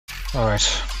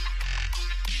Alright.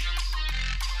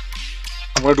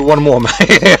 I'm gonna do one more, man.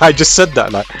 I just said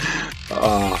that, like.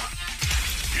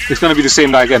 It's gonna be the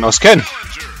same guy again. Oh, it's Ken!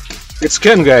 It's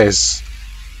Ken, guys!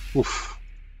 Oof.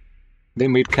 They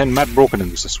made Ken mad broken in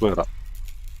this, I swear that.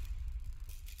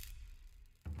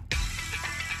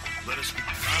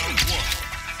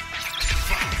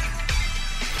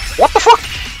 What the fuck?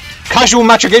 Casual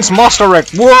match against Master Rank.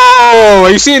 Whoa!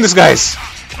 Are you seeing this, guys?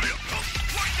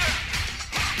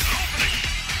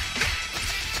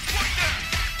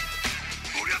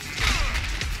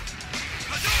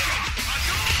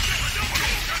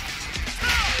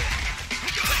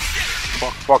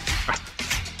 Fuck.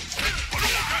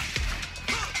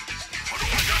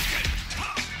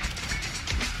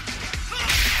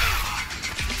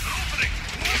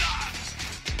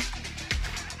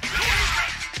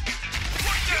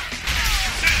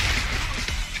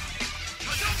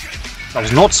 That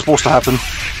was not supposed to happen.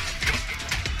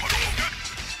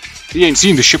 He ain't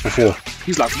seen this shit before.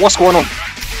 He's like, what's going on?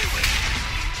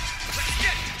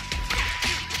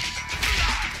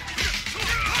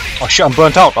 Oh shit, I'm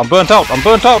burnt out,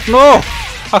 no!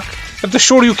 If the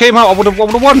Shoryu came out, I would've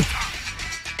won!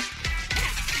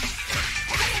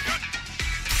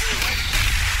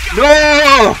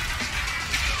 No!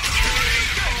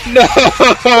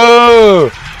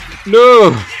 No!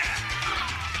 No!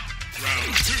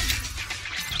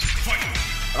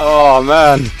 Oh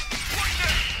man!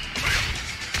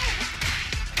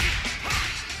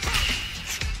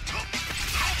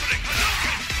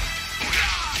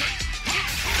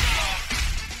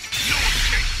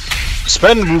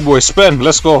 Spin, rude boy, spin,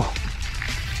 let's go.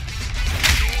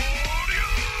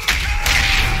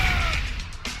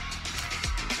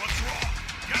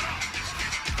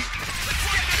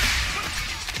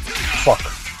 Fuck,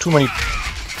 too many.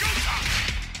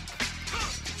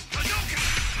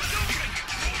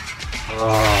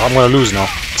 I'm gonna lose now.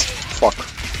 Fuck.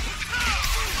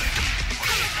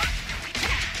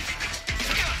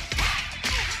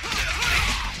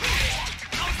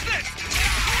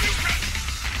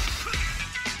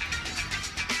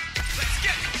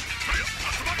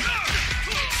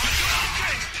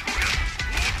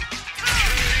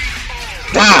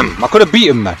 Damn! I could have beat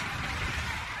him, man.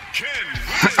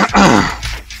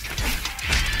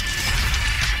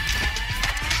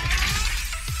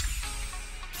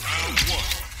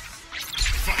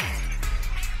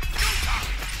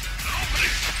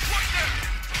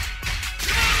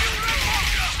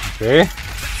 Okay.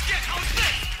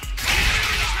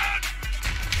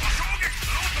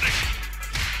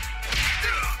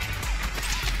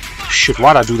 Shit,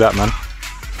 why'd I do that, man?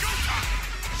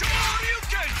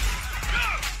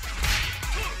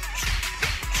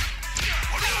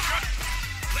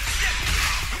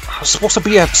 I was supposed to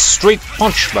be a straight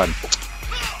punch, man.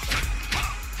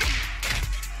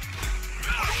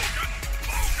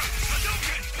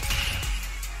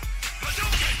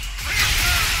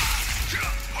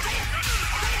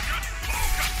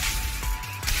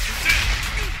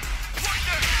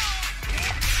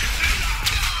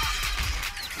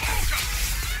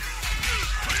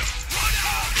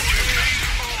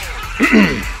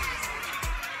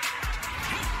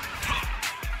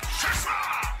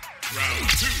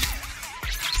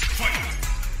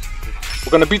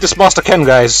 We're gonna beat this Master Ken,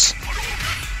 guys.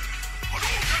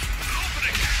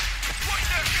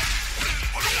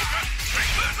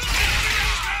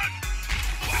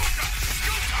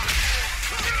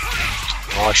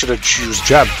 Oh, I should have used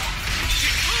jab.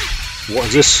 What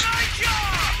is this?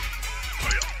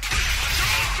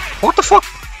 What the fuck?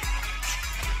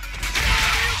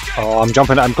 Oh, I'm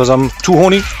jumping at him because I'm too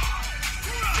horny.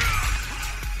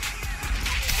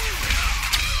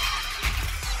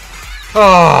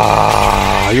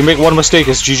 Ah, you make one mistake,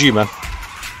 it's GG, man.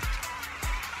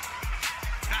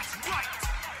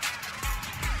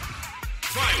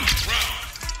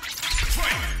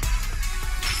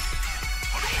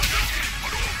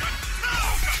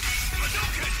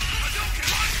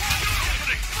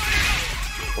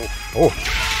 Oh,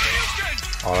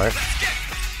 alright.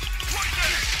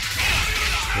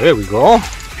 There we go.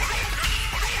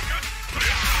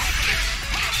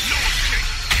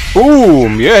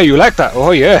 Boom! Yeah, you like that?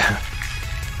 Oh yeah.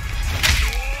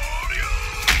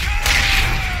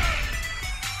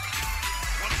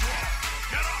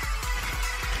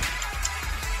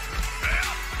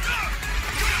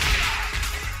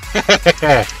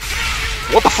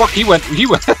 What the fuck? He went.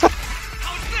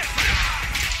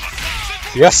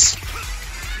 Yes.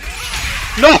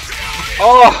 No.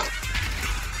 Oh.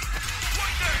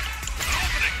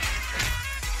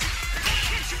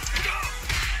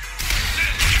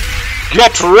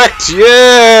 Get wrecked,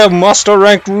 yeah! Master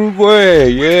rank rude way,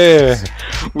 yeah!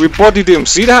 We bodied him.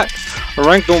 See that?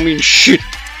 Rank don't mean shit.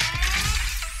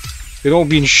 They don't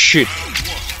mean shit.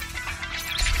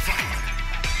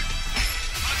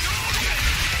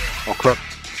 Oh crap.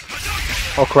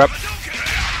 Oh crap.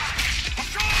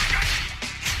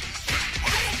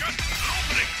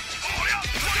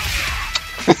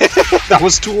 That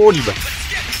was too early, man.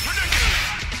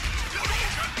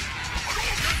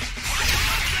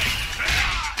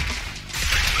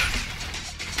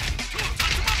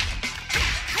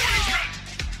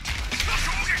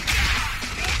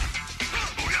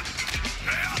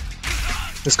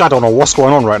 This guy don't know what's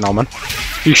going on right now, man.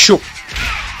 He's shook.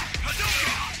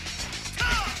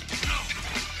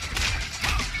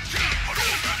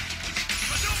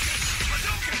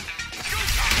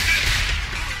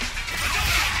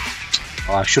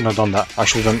 Oh, I shouldn't have done that. I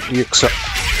should have done EX.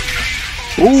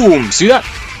 Boom! See that?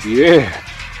 Yeah.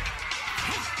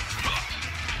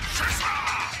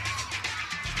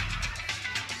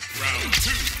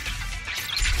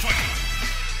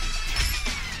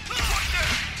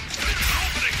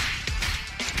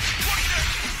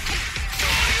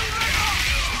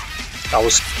 That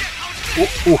was.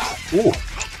 Ooh, ooh, ooh.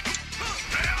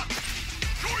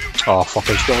 Oh fuck!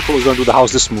 I thought I was gonna do the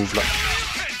how's this move like.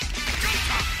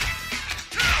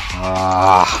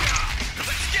 Ah.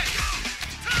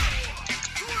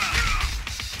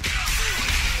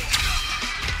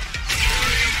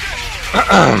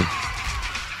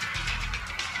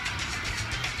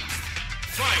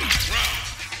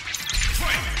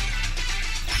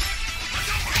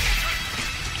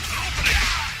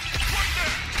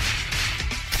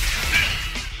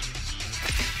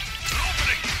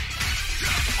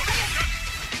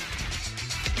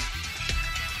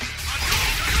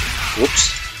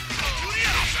 Whoops.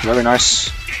 Very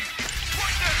nice.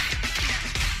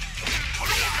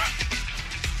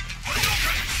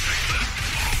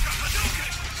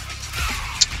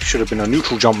 Should have been a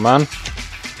neutral jump, man.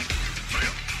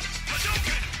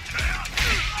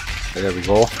 There we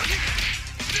go.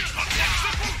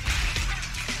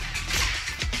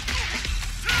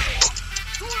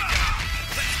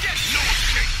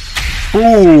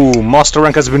 Ooh, master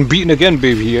rank has been beaten again,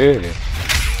 baby. Yeah.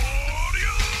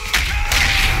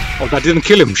 Oh, that didn't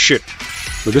kill him. Shit.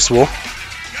 With this war.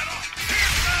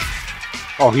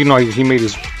 Oh, he made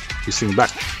his thing back.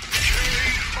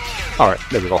 All right,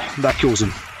 there we go. That kills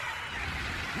him.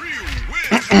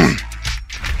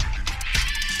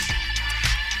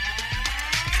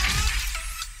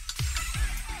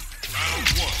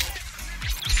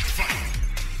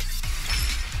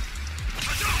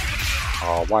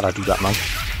 Oh, why'd I do that, man?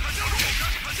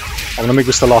 I'm gonna make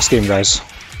this the last game, guys,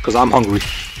 because I'm hungry.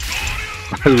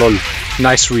 Lol.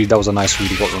 Nice read. That was a nice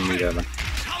read you got on me there, man.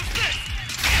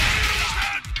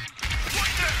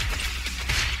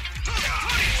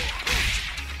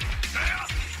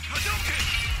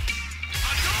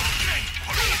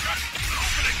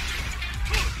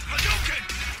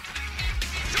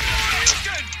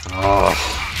 Oh,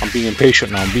 I'm being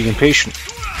impatient now. I'm being impatient.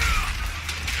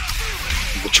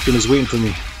 The chicken is waiting for me.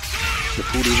 The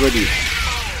food is ready.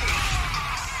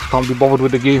 Can't be bothered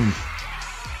with the game.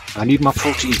 I need my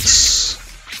proteins.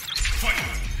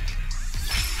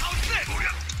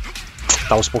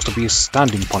 That was supposed to be a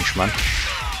standing punch, man.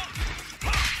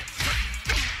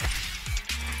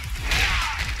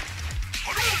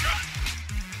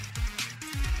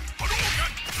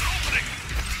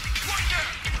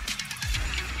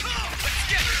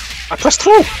 I pressed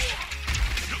through!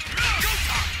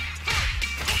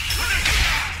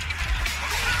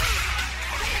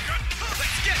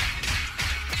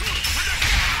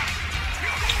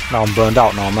 Now I'm burned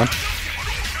out now, man.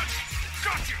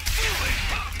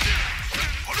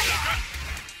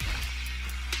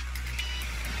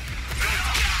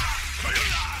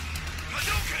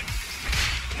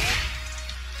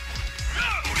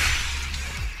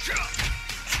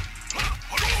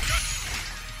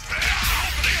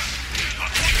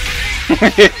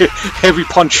 Heavy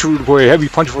punch, rude boy. Heavy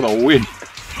punch for the win.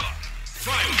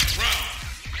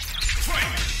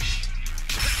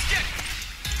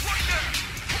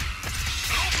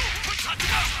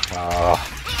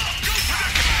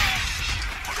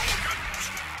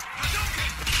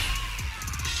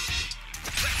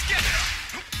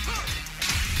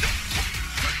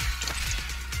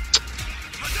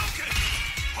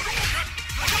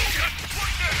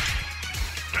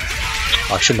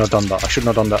 I shouldn't have done that. I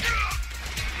shouldn't have done that.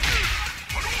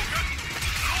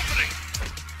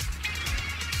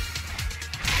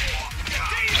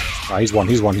 Ah, he's won.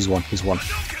 He's won. He's won. He's won.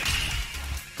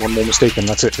 One more mistake and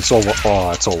that's it. It's over.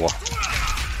 Oh, it's over.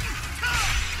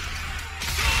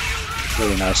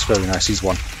 Very nice. Very nice. He's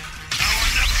won.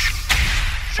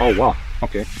 Oh wow.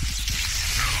 Okay.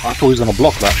 I thought he was gonna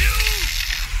block that.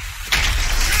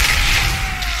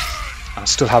 I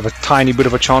still have a tiny bit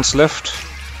of a chance left.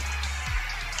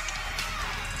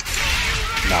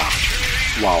 Nah.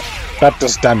 Wow. That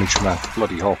does damage, man.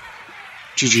 Bloody hell.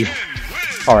 GG.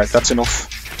 Alright, that's enough.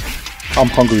 I'm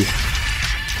hungry.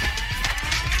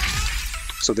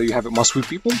 So there you have it, my sweet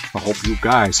people. I hope you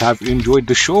guys have enjoyed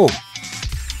the show.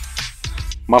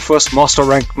 My first master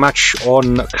rank match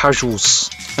on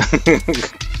casuals.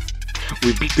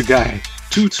 We beat the guy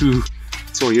 2-2.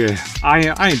 So yeah,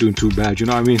 I ain't doing too bad, you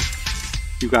know what I mean?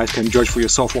 You guys can judge for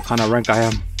yourself what kind of rank I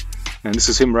am. And this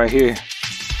is him right here.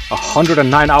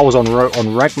 109 hours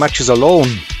on rank matches alone.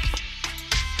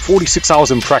 46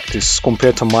 hours in practice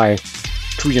compared to my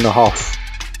 3.5.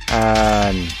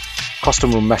 And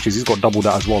custom room matches, he's got double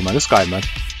that as well, man. This guy, man,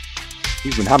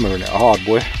 he's been hammering it hard,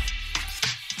 boy.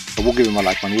 So we'll give him a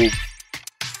like, man.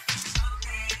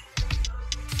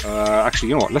 Actually,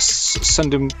 you know what? Let's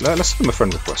send him a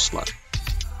friend request, like.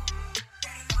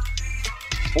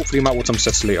 Hopefully, he might want some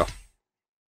sets later.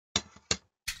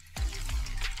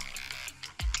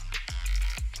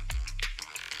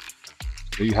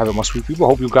 There you have it, my sweet people.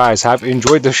 Hope you guys have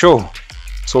enjoyed the show.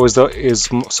 So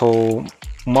so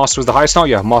Master is the highest now?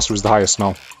 Yeah, Master is the highest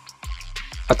now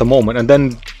at the moment. And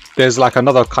then there's like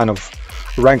another kind of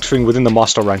ranked thing within the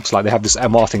Master ranks. Like they have this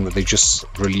MR thing that they just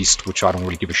released, which I don't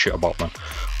really give a shit about, man.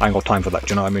 I ain't got time for that, do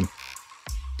you know what I mean?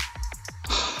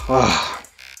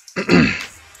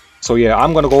 So yeah,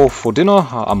 I'm gonna go for dinner.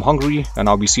 I'm hungry, and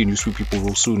I'll be seeing you sweet people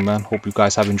real soon, man. Hope you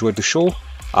guys have enjoyed the show.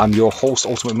 I'm your host,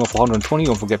 ULTIMATEMALE420.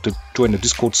 Don't forget to join the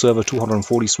Discord server.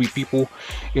 240 sweet people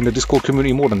in the Discord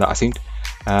community, more than that, I think.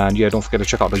 And yeah, don't forget to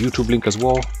check out the YouTube link as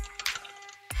well.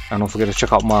 And don't forget to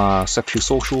check out my sexy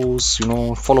socials. You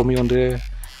know, follow me on there.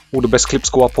 All the best clips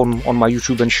go up on my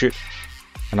YouTube and shit.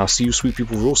 And I'll see you sweet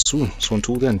people real soon. So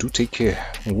until then, do take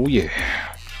care. Oh yeah.